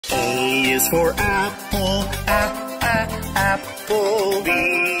is for apple, apple. B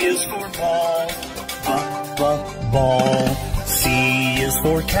is for ball, ball. C is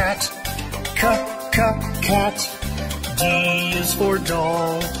for cat, cat. D is for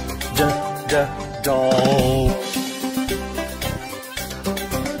doll, doll.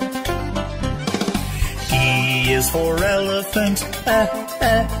 E is for elephant,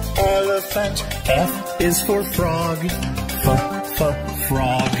 elephant. F is for frog,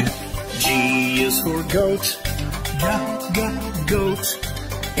 frog. G is for goat, goat.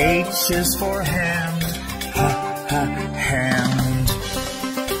 H is for hand, hand.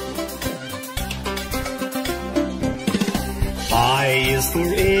 I is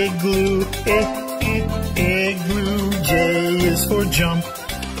for igloo, igloo. J is for jump,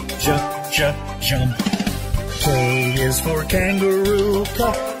 jump. K is for kangaroo,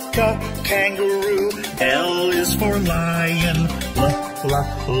 kangaroo. L is for lion,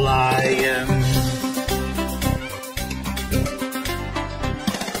 lion.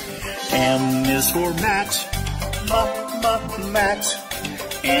 M is for mat, mat.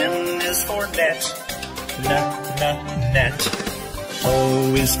 N is for net, net. O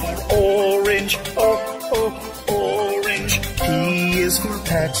is for orange, orange. P is for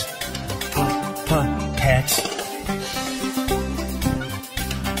pet, pet.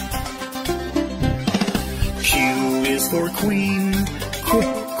 Q is for queen,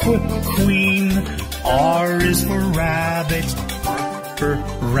 queen. R is for rabbit,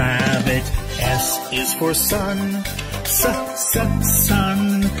 rabbit. S is for sun,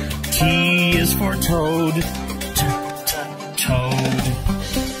 sun. T is for toad, toad.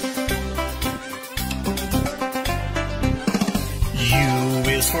 U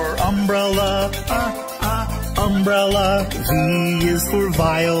is for umbrella, umbrella. V is for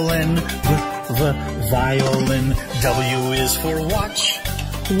violin, violin. W is for watch,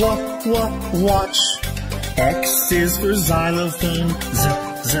 watch. X is for xylophone,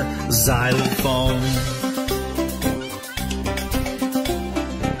 xylophone.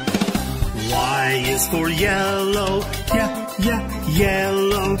 Y is for yellow,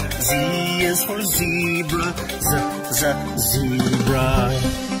 yellow. Z is for zebra, zebra.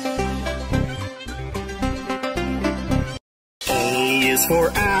 A is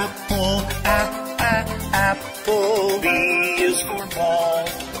for apple, apple. B is for ball,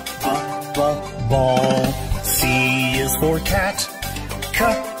 ball. C is for cat,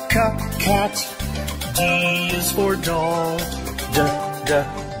 cat. D is for doll,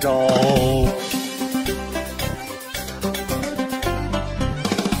 doll.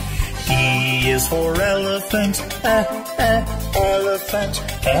 E is for elephant, elephant.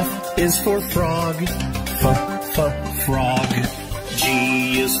 F is for frog, frog. G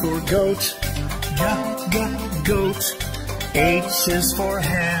is for goat, goat. H is for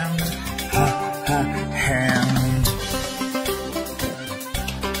hand, hand.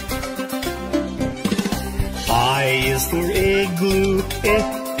 I is for igloo,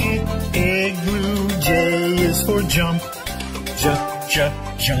 igloo. J is for jump,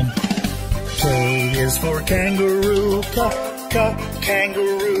 jump. K is for kangaroo,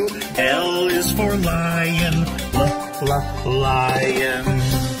 kangaroo. L is for lion, lion.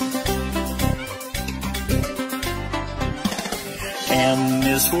 M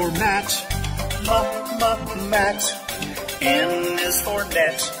is for mat, mat. N is for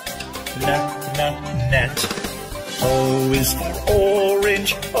net, net. O is for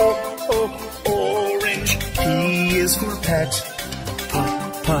orange, orange. P is for pet,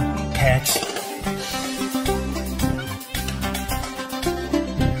 pet.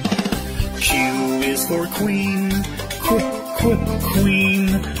 Q is for queen, queen.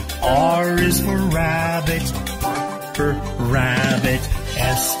 R is for rabbit, rabbit.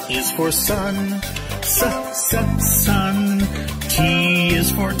 S is for sun, sun. T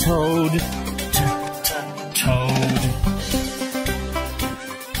is for toad, toad.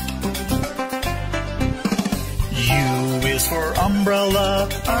 U is for umbrella,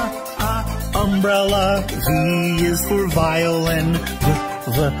 umbrella. V is for violin,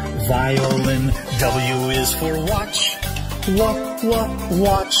 violin. W is for watch,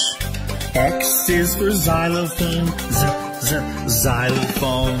 watch. X is for xylophone,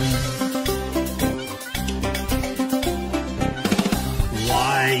 xylophone.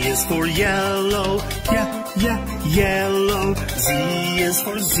 Y is for yellow, yellow. Z is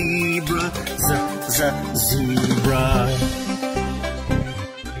for zebra, zebra.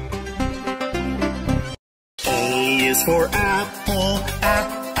 A is for apple,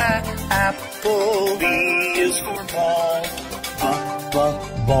 apple. B is for ball,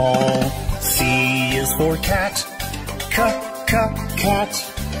 ball. C is for cat, cat.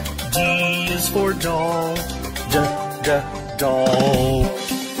 D is for doll, doll.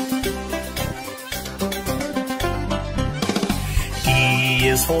 E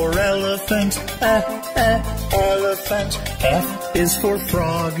is for elephant, elephant. F is for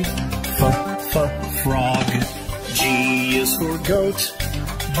frog, frog. G is for goat,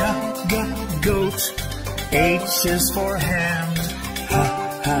 goat. H is for hand,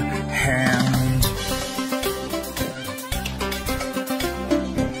 hand.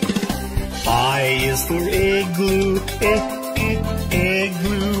 I is for igloo,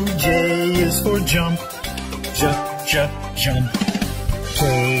 igloo. J is for jump, jump. K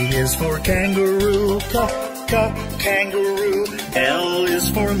is for kangaroo, kangaroo. L is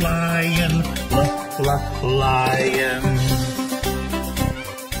for lion, lion.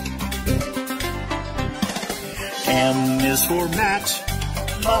 M is for mat,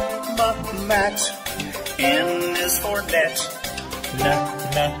 mat. N is for net,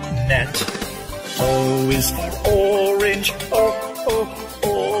 net. O is for orange,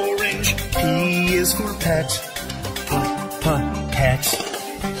 orange. P is for pet, pet.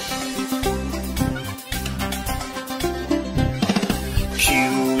 Q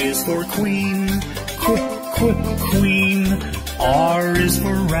is for queen, queen. R is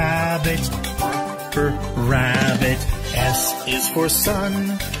for rabbit, rabbit. S is for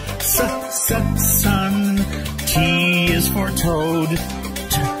sun, sun. T is for toad,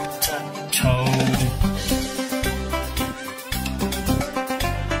 toad.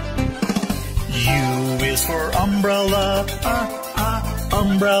 U is for umbrella,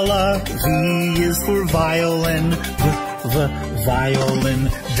 umbrella. V is for violin, violin.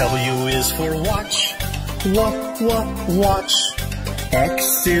 W is for watch, watch.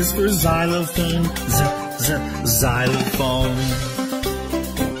 X is for xylophone, xylophone.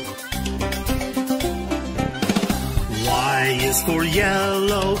 Y is for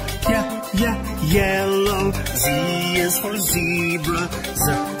yellow, yellow. Z is for zebra,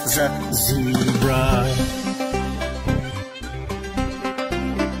 zebra.